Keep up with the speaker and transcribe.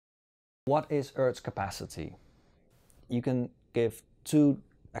What is Earth's capacity? You can give two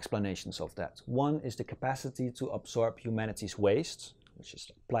explanations of that. One is the capacity to absorb humanity's waste, which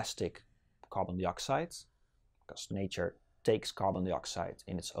is plastic, carbon dioxide, because nature takes carbon dioxide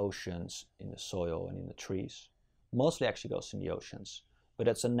in its oceans, in the soil and in the trees. Mostly actually goes in the oceans, but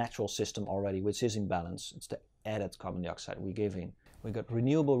that's a natural system already which is in balance. It's the added carbon dioxide we're giving. We got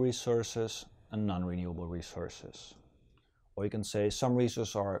renewable resources and non-renewable resources. Or you can say some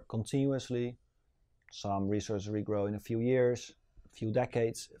resources are continuously, some resources regrow in a few years, a few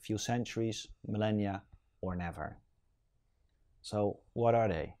decades, a few centuries, millennia, or never. So what are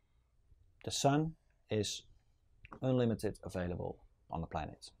they? The sun is unlimited available on the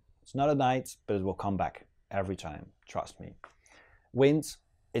planet. It's not at night, but it will come back every time, trust me. Wind,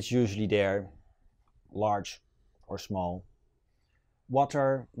 it's usually there, large or small.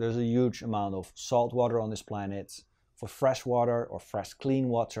 Water, there's a huge amount of salt water on this planet. For fresh water or fresh clean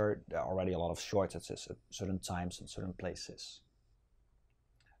water, there are already a lot of shortages at certain times in certain places.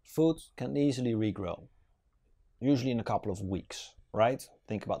 Food can easily regrow, usually in a couple of weeks, right?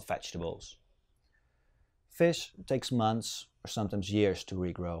 Think about vegetables. Fish takes months or sometimes years to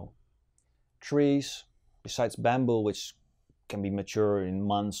regrow. Trees, besides bamboo, which can be mature in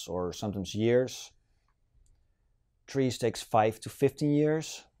months or sometimes years, trees takes 5 to 15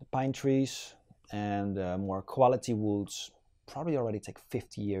 years, the pine trees, and more quality woods probably already take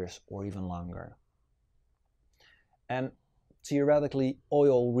 50 years or even longer. And theoretically,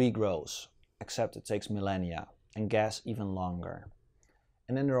 oil regrows, except it takes millennia, and gas even longer.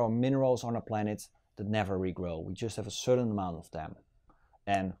 And then there are minerals on our planet that never regrow. We just have a certain amount of them.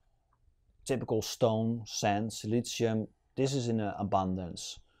 And typical stone, sand, silicium, this is in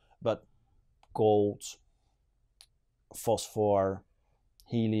abundance. But gold, phosphor,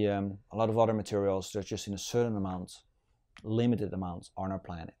 helium, a lot of other materials, they're just in a certain amount, limited amount on our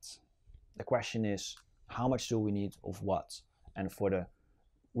planet. The question is, how much do we need of what? And for the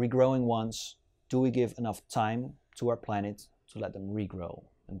regrowing ones, do we give enough time to our planet to let them regrow?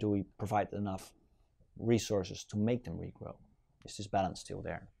 And do we provide enough resources to make them regrow? Is this balance still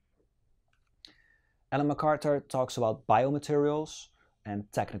there? Ellen MacArthur talks about biomaterials and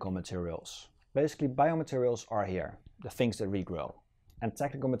technical materials. Basically, biomaterials are here, the things that regrow. And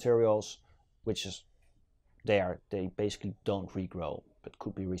technical materials, which is there, they basically don't regrow, but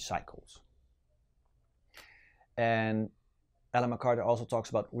could be recycled. And Ellen MacArthur also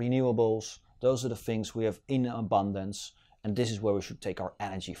talks about renewables. Those are the things we have in abundance, and this is where we should take our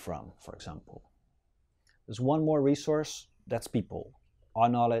energy from, for example. There's one more resource, that's people, our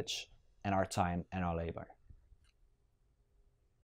knowledge and our time and our labor.